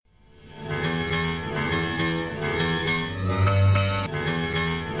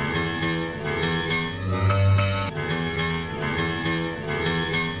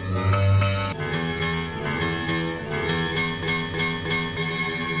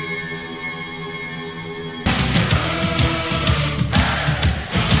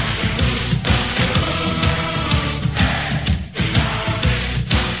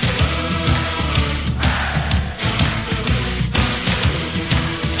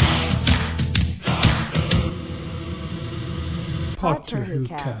Doctor Who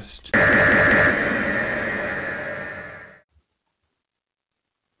Cast.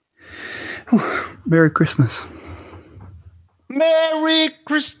 Merry Christmas. Merry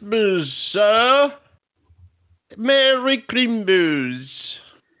Christmas, sir. Merry Christmas.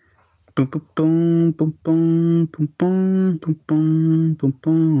 Boom, boom, boom, boom, boom, boom, boom, boom,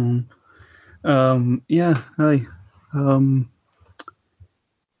 boom, boom. Yeah, hi.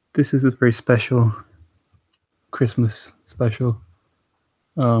 This is a very special Christmas special.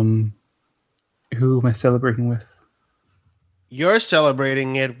 Who am I celebrating with? You're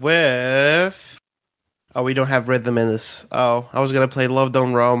celebrating it with... Oh, we don't have rhythm in this. Oh, I was gonna play Love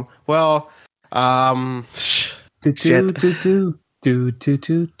Don't Roam. Well, Do shit.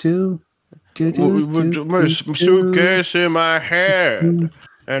 My suitcase in my hand,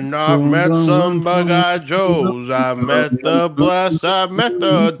 and I've met some bug-eyed Joes. I met the blessed, I met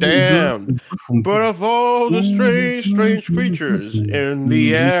the damned. But of all the strange, strange creatures in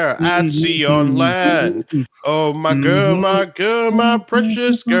the air, at sea, on land, oh, my girl, my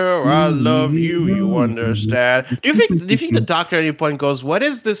precious girl, I love you, you understand. Do you think the Doctor at any point goes, what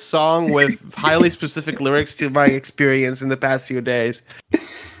is this song with highly specific lyrics to my experience in the past few days?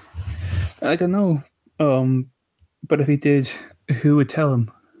 I don't know. But if he did, who would tell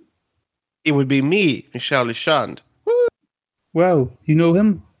him? It would be me, Michel Lechand. Wow, you know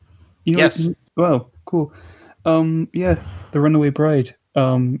him? You know Yes. Wow, cool. Yeah, The Runaway Bride.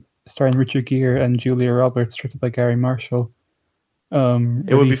 Starring Richard Gere and Julia Roberts, directed by Gary Marshall.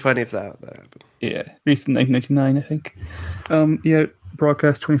 It would be funny if that happened. Yeah, released in 1999, I think. Yeah,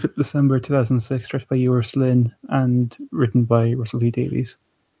 broadcast 25th December 2006, directed by Euros Lynn and written by Russell T Davies.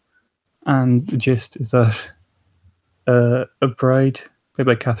 And the gist is that a bride, played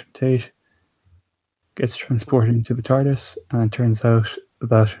by Catherine Tate, gets transported into the TARDIS, and it turns out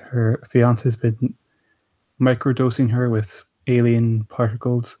that her fiancé has been microdosing her with alien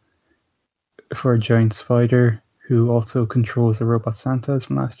particles for a giant spider who also controls the robot Santas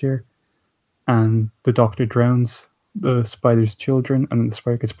from last year. And the Doctor drowns the spider's children, and the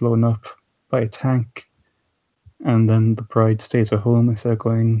spider gets blown up by a tank. And then the bride stays at home instead of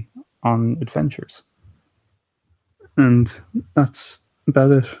going on adventures. And that's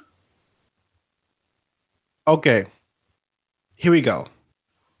about it. Okay. Here we go.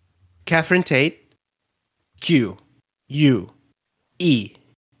 Catherine Tate. Q. U. E.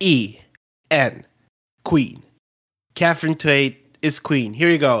 E. N. Queen. Catherine Tate is Queen. Here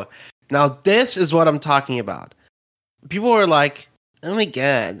you go. Now, this is what I'm talking about. People were like, oh my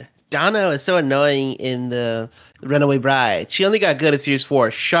god, Donna is so annoying in the Runaway Bride. She only got good at Series 4.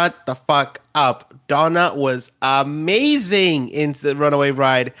 Shut the fuck up. Donna was amazing in the Runaway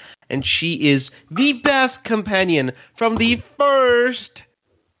Bride, and she is the best companion from the first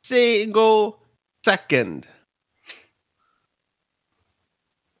single second.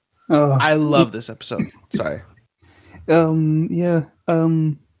 Oh, I love this episode. Sorry. Yeah.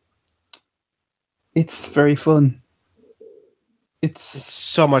 It's very fun. It's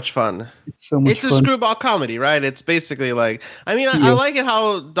so much fun. It's so much It's a fun. screwball comedy, right? It's basically like, I mean, I like it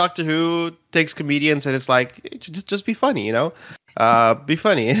how Doctor Who takes comedians and it's like, just be funny, you know? Be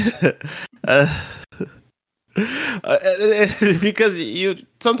funny. Because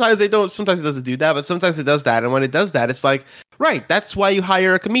sometimes it doesn't do that, but sometimes it does that. And when it does that, it's like, right, that's why you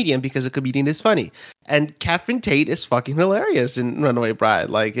hire a comedian, because a comedian is funny. And Catherine Tate is fucking hilarious in Runaway Bride.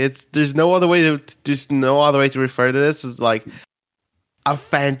 Like, there's no other way to refer to this. It's like a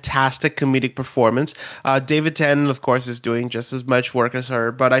fantastic comedic performance. David Tennant, of course, is doing just as much work as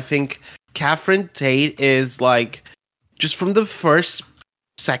her, but I think Catherine Tate is like, just from the first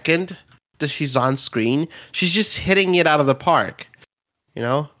second that she's on screen, she's just hitting it out of the park, you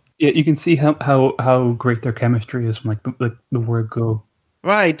know? Yeah, you can see how great their chemistry is from like the word go.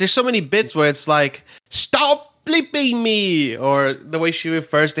 Right. There's so many bits where it's like, stop bleeping me, or the way she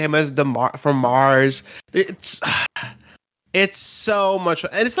refers to him as from Mars. It's so much fun.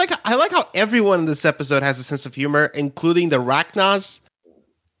 And it's like, I like how everyone in this episode has a sense of humor, including the Rachnos.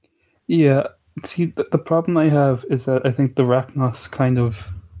 Yeah. See, the problem I have is that I think the Rachnos kind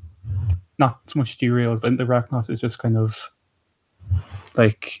of, not so much derailed, but the Rachnos is just kind of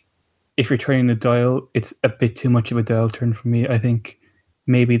like, if you're turning the dial, it's a bit too much of a dial turn for me. I think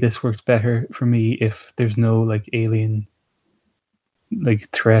maybe this works better for me if there's no like alien like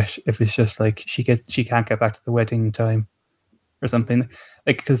threat. If it's just like she can't get back to the wedding in time or something.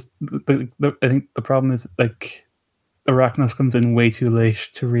 Like, because I think the problem is like the Rachnos comes in way too late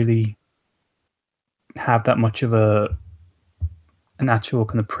to really have that much of an actual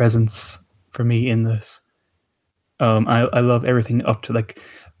kind of presence for me in this. I love everything up to like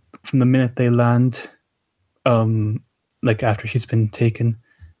from the minute they land like after she's been taken,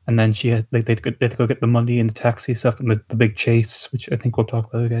 and then she had like they had to go get the money and the taxi stuff and the big chase, which I think we'll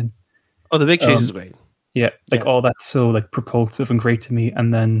talk about again. Oh, the big chase is great. Yeah, like Yeah. all that's so like propulsive and great to me,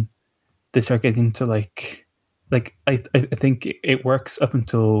 and then they start getting into like I think it works up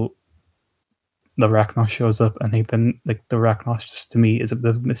until the Ragnos shows up, and then like the Ragnos just to me is a bit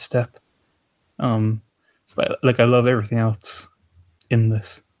of a misstep. But like I love everything else in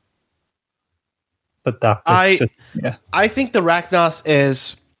this, but that bit's just yeah. I think the Ragnos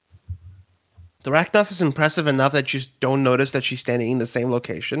is impressive enough that you just don't notice that she's standing in the same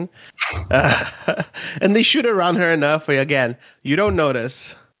location, and they shoot around her enough where again you don't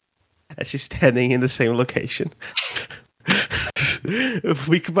notice that she's standing in the same location.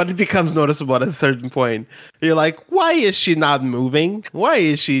 But it becomes noticeable at a certain point. You're like, why is she not moving? Why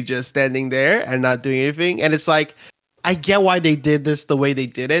is she just standing there and not doing anything? And it's like, I get why they did this the way they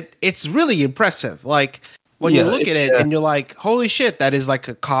did it. It's really impressive. Like when you look at it and you're like, holy shit, that is like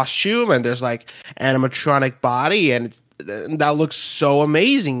a costume and there's like animatronic body and that looks so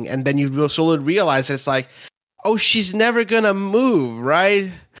amazing. And then you slowly realize it's like, oh, she's never gonna move,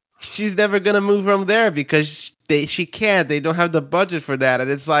 right? She's never gonna move from there because she can't. They don't have the budget for that, and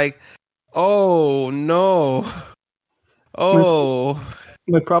it's like, oh no, oh.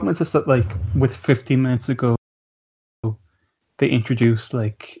 My problem is just that like with 15 minutes ago, they introduced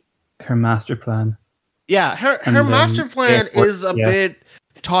like her master plan. Yeah, her master plan is a bit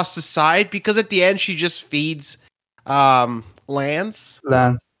tossed aside because at the end she just feeds Lance.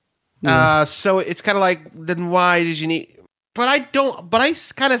 Yeah. So it's kind of like, then why did you need? But I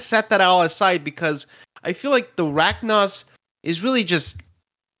kind of set that all aside because I feel like the Ragnos is really just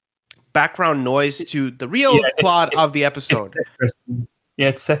background noise to the real plot of the episode.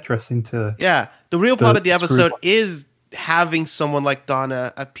 It's set dressing to. Yeah, the real plot of the episode is having someone like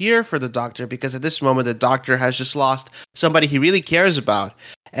Donna appear for the Doctor because at this moment the Doctor has just lost somebody he really cares about,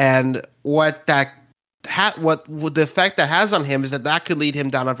 and what the effect that has on him is that could lead him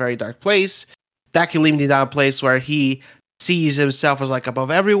down a very dark place. That could lead him down a place where he sees himself as like above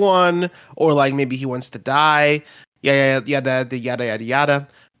everyone, or like maybe he wants to die. Yada yada.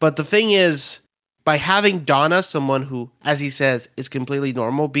 But the thing is, by having Donna, someone who, as he says, is completely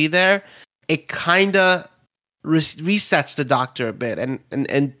normal, be there, it kind of resets the Doctor a bit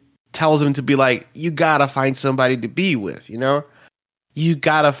and tells him to be like, you gotta find somebody to be with, you know? You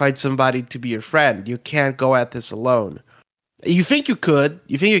gotta find somebody to be your friend. You can't go at this alone. You think you could,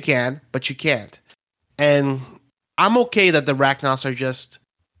 you think you can, but you can't. And I'm okay that the Ragnos are just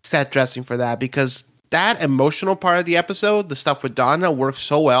set dressing for that because that emotional part of the episode, the stuff with Donna, works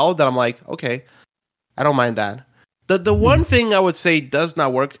so well that I'm like, okay, I don't mind that. The one thing I would say does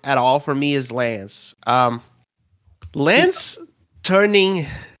not work at all for me is Lance. Lance turning.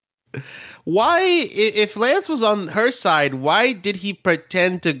 Why, if Lance was on her side, why did he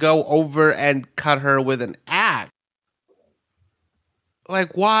pretend to go over and cut her with an axe?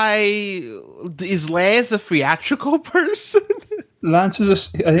 Like, why is Lance a theatrical person? Lance was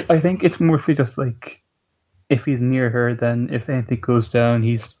just. I think it's mostly just like if he's near her, then if anything goes down,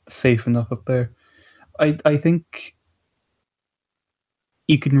 he's safe enough up there. I think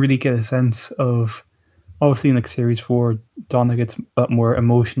you can really get a sense of obviously in like series 4, Donna gets a lot more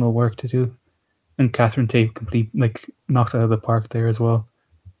emotional work to do, and Catherine Tate knocks out of the park there as well.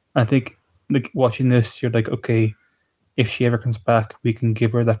 I think like watching this, you're like, okay, if she ever comes back, we can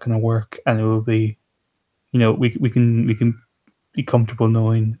give her that kind of work, and it will be, you know, we can be comfortable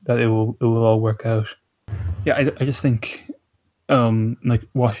knowing that it will all work out. Yeah, I just think, like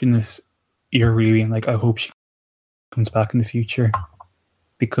watching this, you're really being like, I hope she comes back in the future,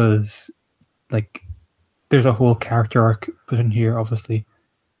 because like there's a whole character arc put in here, obviously.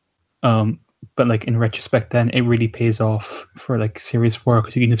 But like in retrospect, then it really pays off for like series 4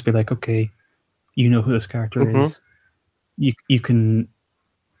 because you can just be like, okay, you know who this character is. You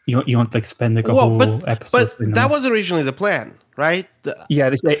don't like spend like a whole episode. But that was originally the plan, right?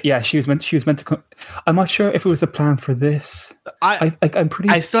 She was meant to come. I'm not sure if it was a plan for this. I'm pretty.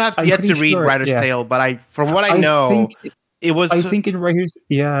 I still have yet to read Writer's Tale, but from what I know, it was. I think in Writer's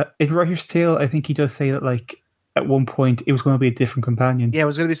Tale, I think he does say that like at one point it was going to be a different companion. Yeah, it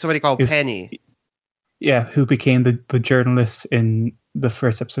was going to be somebody called Penny. Yeah, who became the journalist in the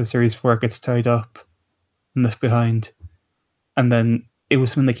first episode of series 4, gets tied up and left behind, and then it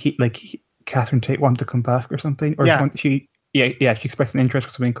was when Catherine Tate wanted to come back or something, or she expressed an interest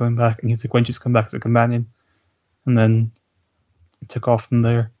for something coming back, and he's like, when she's come back as a companion, and then it took off from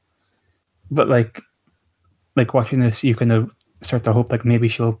there. But like watching this, you kind of start to hope like maybe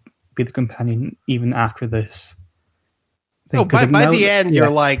she'll be the companion even after this. By the end, you're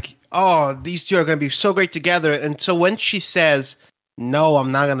like, oh, these two are going to be so great together. And so when she says, no,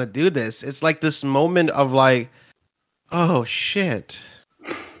 I'm not going to do this, it's like this moment of like, oh, shit.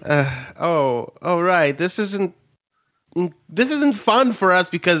 Right. This isn't fun for us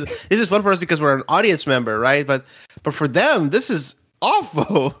because this is fun for us because we're an audience member, right? But for them, this is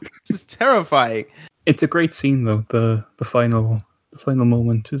awful. This is terrifying. It's a great scene though. The final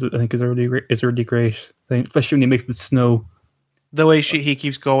moment is is really great. Especially when he makes the snow. The way he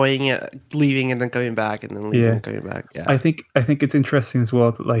keeps going, leaving and then coming back, and then leaving and coming back. Yeah, I think it's interesting as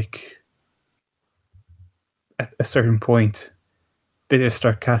well that like at a certain point they just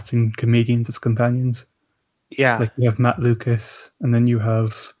start casting comedians as companions. Yeah, like you have Matt Lucas, and then you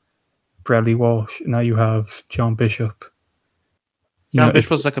have Bradley Walsh, and now you have John Bishop. John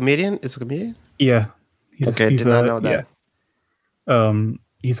Bishop was a comedian. Is a comedian? Yeah. Did not know that. Yeah.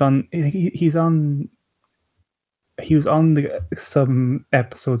 He was on some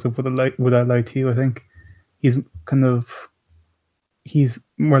episodes of Would I Lie to You, I think. He's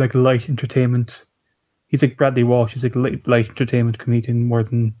more like light entertainment. He's like Bradley Walsh. He's like light entertainment comedian more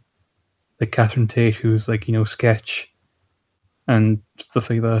than like Catherine Tate, who's like, sketch and stuff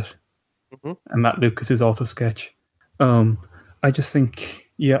like that. Mm-hmm. And Matt Lucas is also sketch. I just think,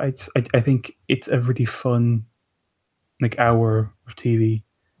 I think it's a really fun like hour of TV.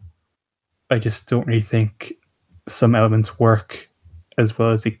 I just don't really think some elements work as well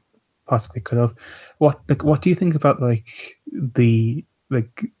as they possibly could have. What do you think about like the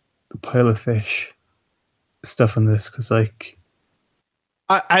pile of fish stuff in this? Because like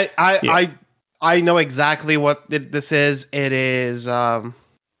I know exactly what this is. It is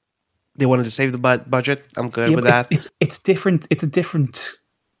they wanted to save the budget. I'm good with that. It's different. It's a different.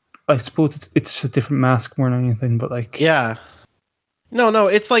 I suppose it's just a different mask more than anything. But like, yeah, no.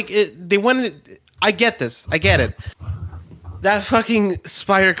 It's like they wanted. I get this. I get it. That fucking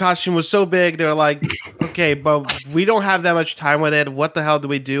spider costume was so big. They're like, okay, but we don't have that much time with it. What the hell do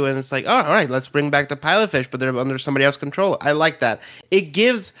we do? And it's like, oh, all right, let's bring back the pilot fish, but they're under somebody else's control. I like that. It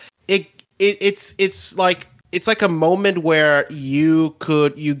gives it. It's like a moment where you,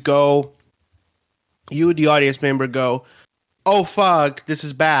 the audience member, go, oh fuck, this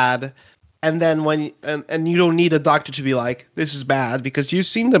is bad, and then when and you don't need a doctor to be like, this is bad because you've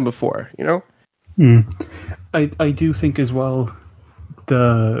seen them before, I do think as well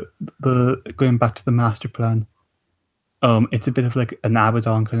the going back to the master plan, it's a bit of like an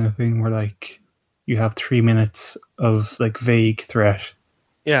Abaddon kind of thing where like you have 3 minutes of like vague threat,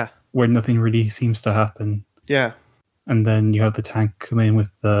 where nothing really seems to happen, and then you have the tank come in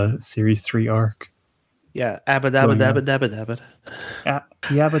with the series 3 arc. Abaddon.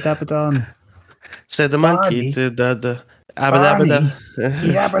 Abaddon. Said the monkey to the Abaddon.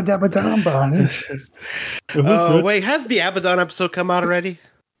 Barney. Oh wait, has the Abaddon episode come out already?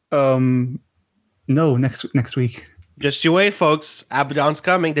 No, next week. Just you wait, folks. Abaddon's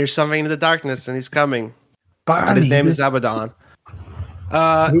coming. There's something in the darkness, and he's coming. Barney, and his name is Abaddon.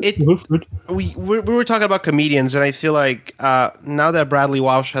 We were talking about comedians, and I feel like now that Bradley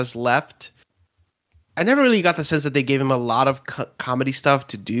Walsh has left, I never really got the sense that they gave him a lot of comedy stuff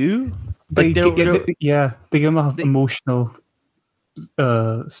to do. Like they give him a lot of emotional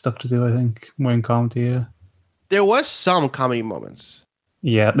stuff to do. I think more in comedy. Yeah, there was some comedy moments.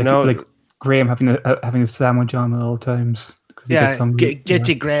 Yeah, like Graham having a sandwich on at all times. Get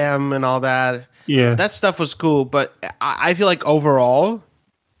to Graham and all that. Yeah, that stuff was cool, but I feel like overall,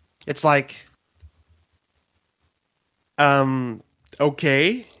 it's like,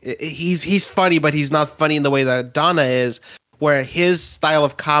 okay, he's funny, but he's not funny in the way that Donna is, where his style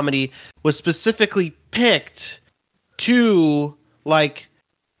of comedy was specifically picked to like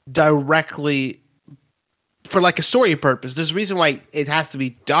directly for like a story purpose. There's a reason why it has to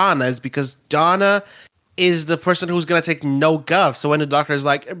be Donna, is because Donna is the person who's gonna take no guff. So when the doctor is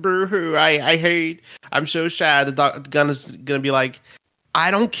like, "Boo-hoo, I hate, I'm so sad," the gun is gonna be like,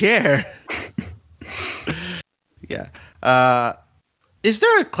 "I don't care." Yeah. Is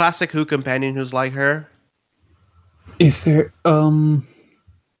there a classic Who companion who's like her? Is there?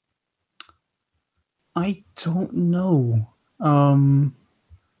 I don't know.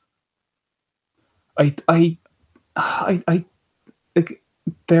 I like,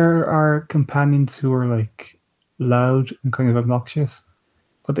 there are companions who are like loud and kind of obnoxious,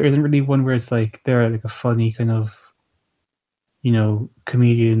 but there isn't really one where it's like they're like a funny kind of,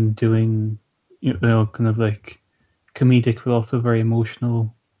 comedian doing, kind of like comedic but also very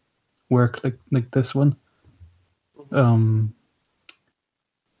emotional work like this one. I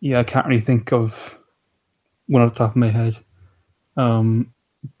can't really think of one off the top of my head.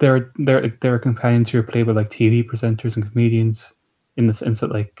 There are companions who are played by like TV presenters and comedians, in the sense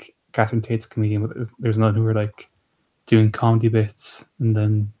that like Catherine Tate's a comedian, but there's none who are like doing comedy bits and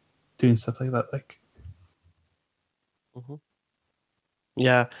then doing stuff like that. Like,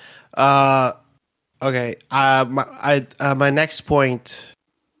 Yeah. Okay. My next point.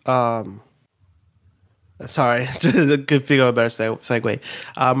 Sorry, good figure a better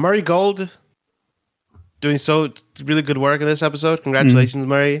segue. Murray Gold doing really good work in this episode. Congratulations,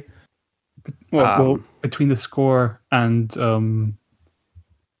 Murray. Well, between the score and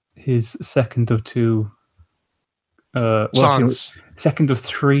his second of two songs, second of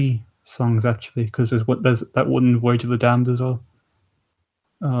three songs actually, because there's that one Voyage of the Damned as well.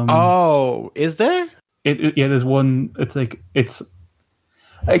 Is there? Yeah, there's one. It's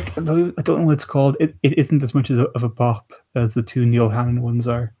I don't know what it's called. It isn't as much of a bop as the two Neil Hannon ones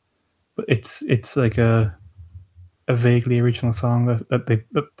are, but it's like a vaguely original song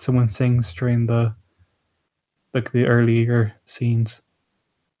that someone sings during the earlier scenes.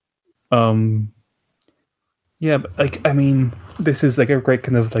 Yeah, but like, I mean, this is like a great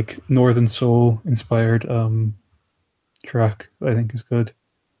kind of like Northern Soul inspired track. I think is good.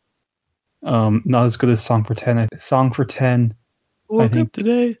 Not as good as Song for 10. Song for 10. Woke up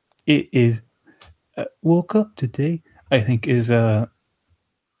today. It is woke up today. I think is I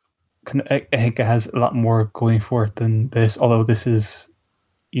think it has a lot more going for it than this. Although this is,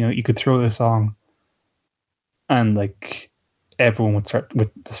 you could throw this song, and like everyone would start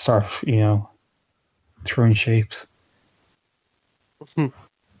throwing shapes.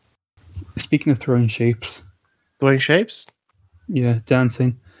 Speaking of throwing shapes, yeah,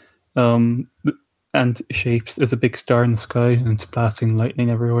 dancing, and shapes. There's a big star in the sky, and it's blasting lightning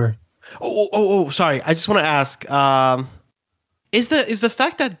everywhere. Oh! Sorry, I just want to ask: is the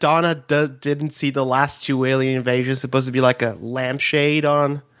fact that Donna didn't see the last two alien invasions supposed to be like a lampshade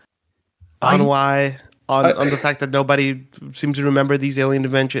on the fact that nobody seems to remember these alien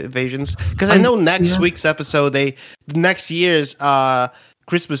invasions? Because I know next week's episode, next year's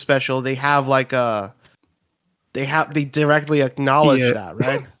Christmas special, they have like they directly acknowledge that,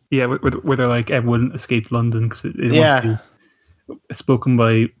 right? Yeah, where they're like, everyone escaped London because it wants to be spoken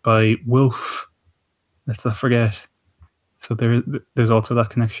by Wolf. Let's not forget. So there's also that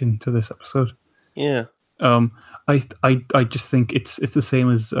connection to this episode. Yeah. I just think it's the same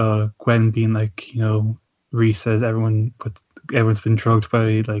as Gwen being like, Rhys says everyone's been drugged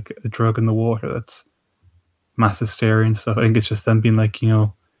by like a drug in the water that's mass hysteria and stuff. I think it's just them being like,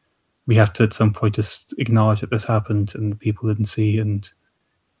 we have to at some point just acknowledge that this happened and the people didn't see and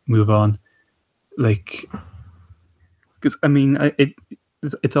move on. Like, because I mean,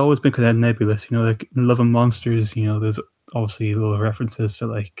 it's always been kind of nebulous, like in Love and Monsters, there's obviously little references to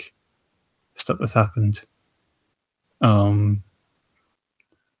like stuff that's happened. And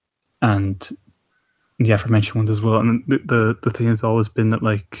the aforementioned ones as well. And the thing has always been that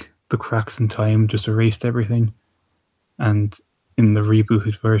like the cracks in time just erased everything. And in the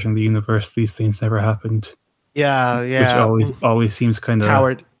rebooted version of the universe, these things never happened. Yeah. Which always seems kind of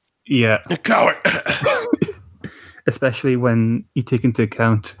coward. Yeah, a coward. Especially when you take into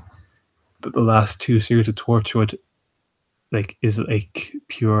account that the last two series of Torchwood, like, is like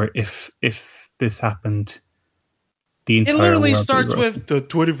pure. If this happened, the entire. It literally starts with the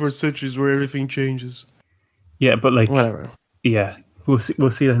 21st century is where everything changes. Yeah, but like whatever. Yeah, we'll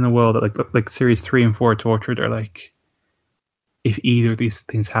see that in the world that like series 3 and 4 Torchwood are like, if either of these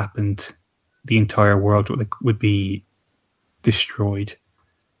things happened, the entire world would be destroyed.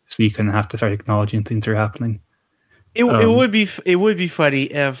 So you kind of have to start acknowledging things are happening. It would be funny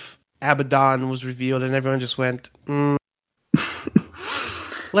if Abaddon was revealed and everyone just went,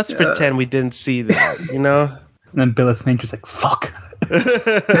 let's pretend we didn't see that, And then Billis Major's like, fuck.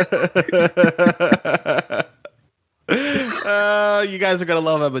 You guys are gonna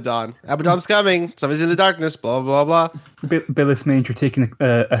love Abaddon. Abaddon's coming. Somebody's in the darkness. Blah blah blah. Billis Major taking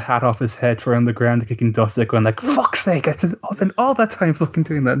a hat off his head, throwing on the ground, kicking dust, going like, "Fuck's sake! I spent all that time fucking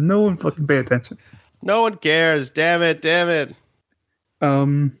doing that. No one fucking pay attention. No one cares. Damn it! Yeah,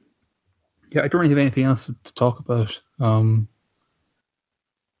 I don't really have anything else to talk about.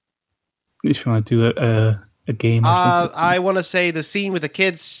 If you want to do a game, I want to say the scene with the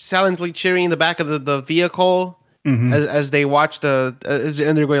kids silently cheering in the back of the vehicle. Mm-hmm. As they watch and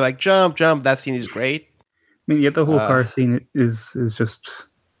they're going like jump. That scene is great. I mean, yeah, the whole car scene is just.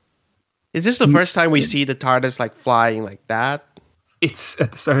 Is this the first time we see the TARDIS like flying like that? It's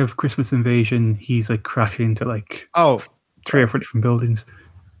at the start of Christmas Invasion. He's like crashing into like 3 or 4 different buildings.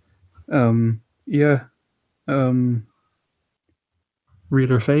 Yeah. Real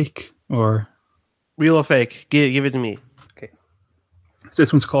or fake or? Real or fake? Give it to me. Okay. So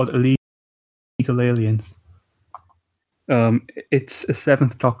this one's called Illegal Alien. It's a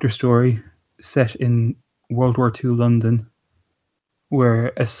Seventh Doctor story set in World War II London, where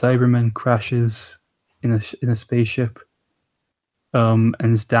a Cyberman crashes in a spaceship, and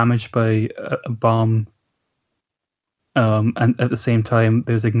is damaged by a bomb. And at the same time,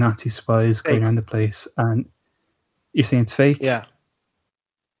 there's like Nazi spies going around the place, and you're saying it's fake. Yeah.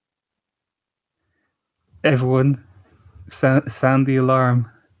 Everyone, sound the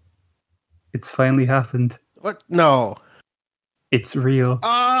alarm. It's finally happened. What? No. It's real.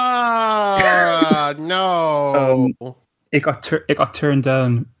 Ah, no. It got turned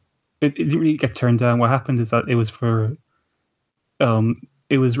down. It didn't really get turned down. What happened is that it was for,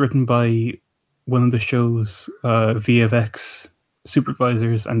 it was written by one of the show's VFX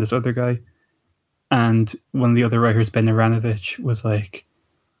supervisors and this other guy, and one of the other writers, Ben Aranovich, was like,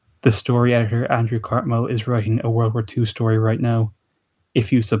 the story editor Andrew Cartmel is writing a World War II story right now.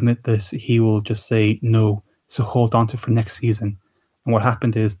 If you submit this, he will just say no. So hold on to it for next season. And what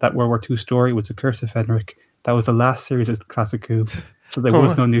happened is that World War II story was The Curse of Fenric. That was the last series of Classic Who. So there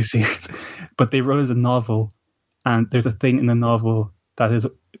was no new series. But they wrote it as a novel. And there's a thing in the novel that is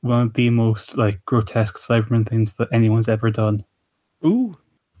one of the most like grotesque Cyberman things that anyone's ever done. Ooh.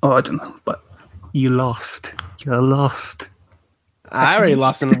 Oh, I don't know. But you lost. You lost. I already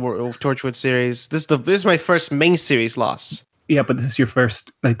lost in the Torchwood series. This is my first main series loss. Yeah, but this is your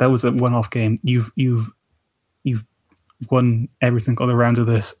first. Like that was a one-off game. You've won every single other round of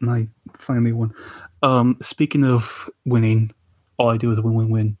this, and I finally won. Speaking of winning, all I do is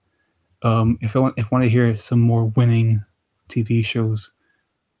win. If I want to hear some more winning TV shows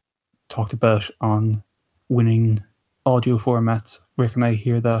talked about on winning audio formats, where can I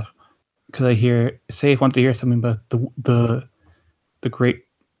hear that? Could I hear? Say, if I want to hear something about the great.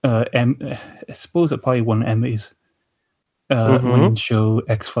 I suppose it probably won Emmys. Winning show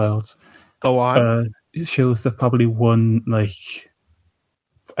X-Files. Go on. Shows that probably won, like,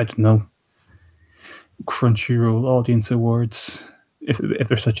 I don't know, Crunchyroll Audience Awards, if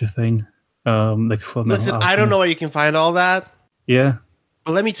there's such a thing. Like Full Metal Listen, Alchemist. I don't know where you can find all that. Yeah.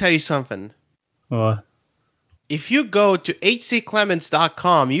 But let me tell you something. What? If you go to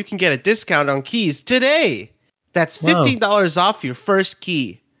hcclements.com, you can get a discount on keys today. That's $15 off your first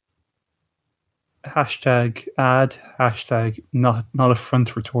key. Hashtag ad, hashtag not a front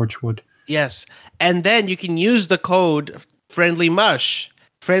for Torchwood. Yes. And then you can use the code Friendly Mush.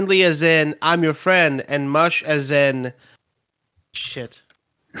 Friendly as in I'm your friend, and mush as in shit.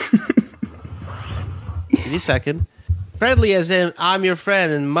 Give me a second. Friendly as in I'm your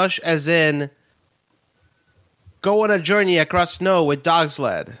friend, and mush as in go on a journey across snow with dog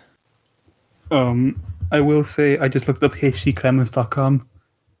sled. I will say I just looked up hcclements.com.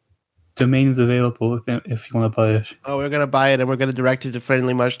 Domain is available if you want to buy it. Oh, we're going to buy it, and we're going to direct it to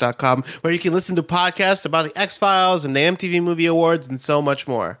friendlymush.com, where you can listen to podcasts about the X-Files and the MTV Movie Awards and so much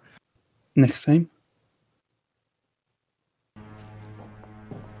more. Next time.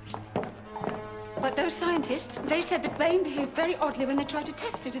 But those scientists, they said that Bane behaves very oddly when they try to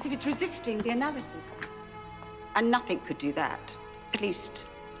test it, as if it's resisting the analysis. And nothing could do that. At least,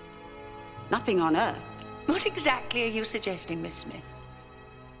 nothing on Earth. What exactly are you suggesting, Miss Smith?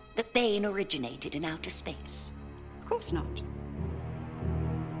 That Bane originated in outer space? Of course not.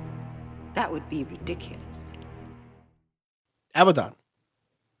 That would be ridiculous. Abaddon.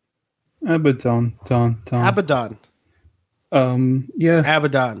 Yeah. Abaddon. Yeah.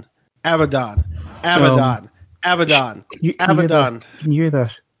 Abaddon. Can you hear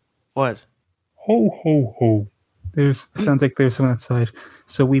that? What? Ho ho ho. Sounds like there's someone outside.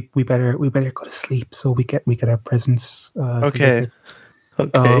 So we better go to sleep so we get our presents. Okay.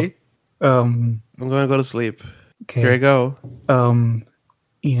 Okay. I'm going to go to sleep. Okay. Here I go.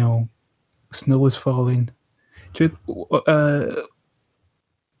 Snow is falling. What?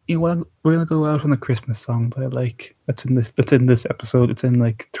 We're gonna go out on a Christmas song that I like. That's in this episode. It's in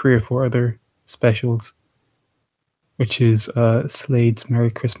like 3 or 4 other specials, which is Slade's "Merry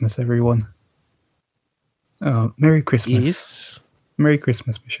Christmas, Everyone." Merry Christmas. Yes. Merry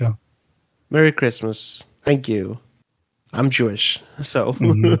Christmas, Michelle. Merry Christmas. Thank you. I'm Jewish, so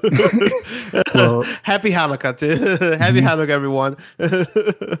Well, happy Hanukkah, happy Hanukkah, everyone.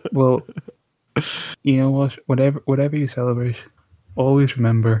 Well, you know what? Whatever you celebrate, always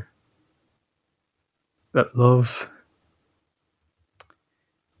remember that love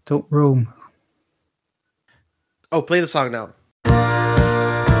don't roam. Oh, play the song now.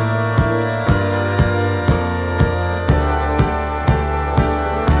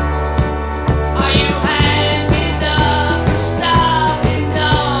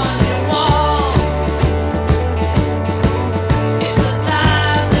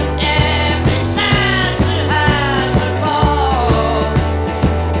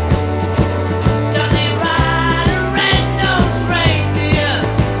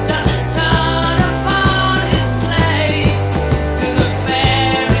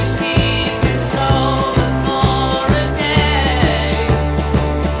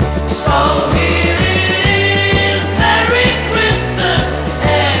 So here it is, Merry Christmas,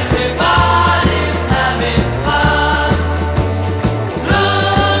 everybody's having fun.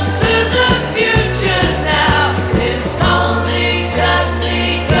 Look to the future now, it's only just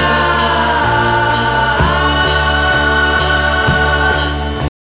begun.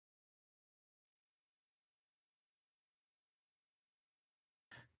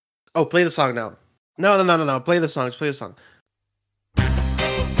 Oh, play the song now. No. Play the song. Just play the song.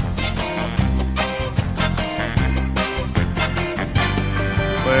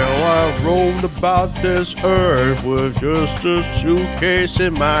 Well, I roamed about this earth with just a suitcase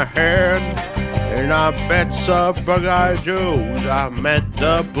in my hand. And I bet some bug-eyed Joes. I met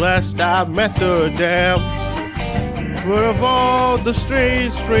the blessed, I met the damned. But of all the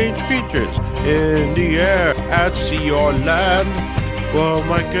strange creatures in the air, at sea or land, well,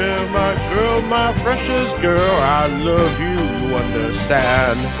 my girl, my precious girl, I love you, you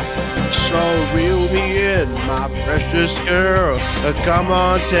understand. So reel me in, my precious girl, come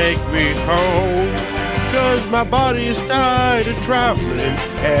on, take me home. Cause my body is tired of traveling,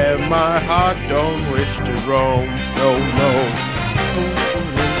 and my heart don't wish to roam. No.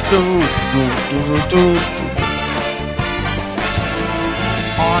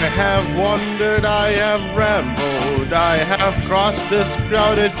 I have wandered, I have rambled, I have crossed this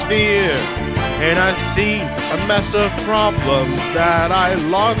crowded sphere, and I see a mess of problems that I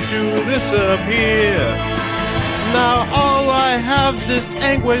long to disappear. Now all I have's this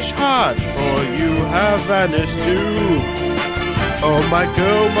anguished heart, for you have vanished too. Oh my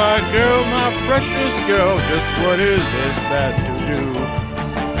girl, my precious girl, just what is this bad to do?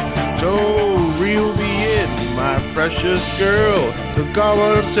 So reel me in, my precious girl, come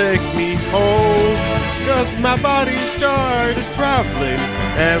on take me home. Cause my body's tired of traveling,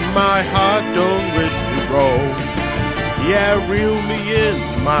 and my heart don't wish to roam. Yeah, reel me in,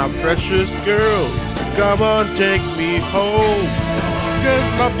 my precious girl, come on take me home. Cause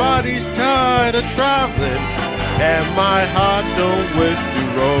my body's tired of traveling, and my heart don't wish to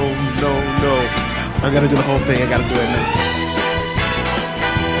roam. No. I gotta do the whole thing, I gotta do it now.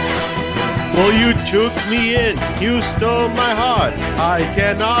 Well, you took me in, you stole my heart, I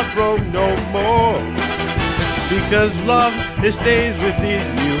cannot roam no more. Because love, it stays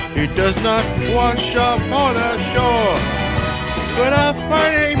within you, it does not wash up on a shore. But a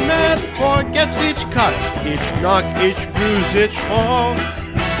fighting man forgets each cut, each knock, each bruise, each fall.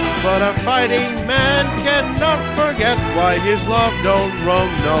 But a fighting man cannot forget why his love don't roam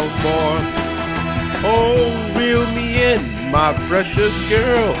no more. Oh, reel me in, my precious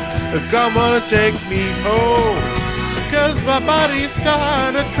girl, come on take me home. Cause my body's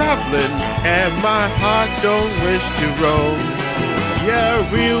tired of traveling, and my heart don't wish to roam. Yeah,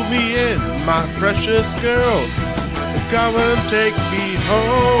 reel me in, my precious girl, come and take me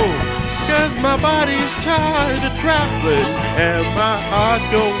home. Cause my body's tired of traveling, and my heart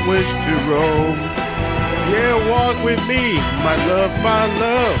don't wish to roam. Yeah, walk with me, my love,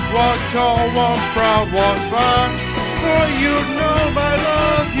 walk tall, walk proud, walk far. For you know my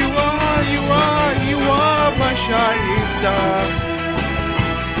love, you are my shining star.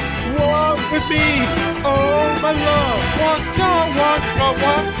 Walk with me, oh my love, walk tall, walk proud,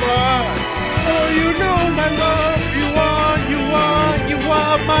 walk far. For you know my love, you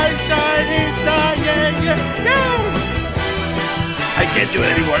are my shining star, yeah. I can't do it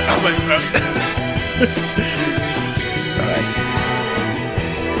anymore, oh my God.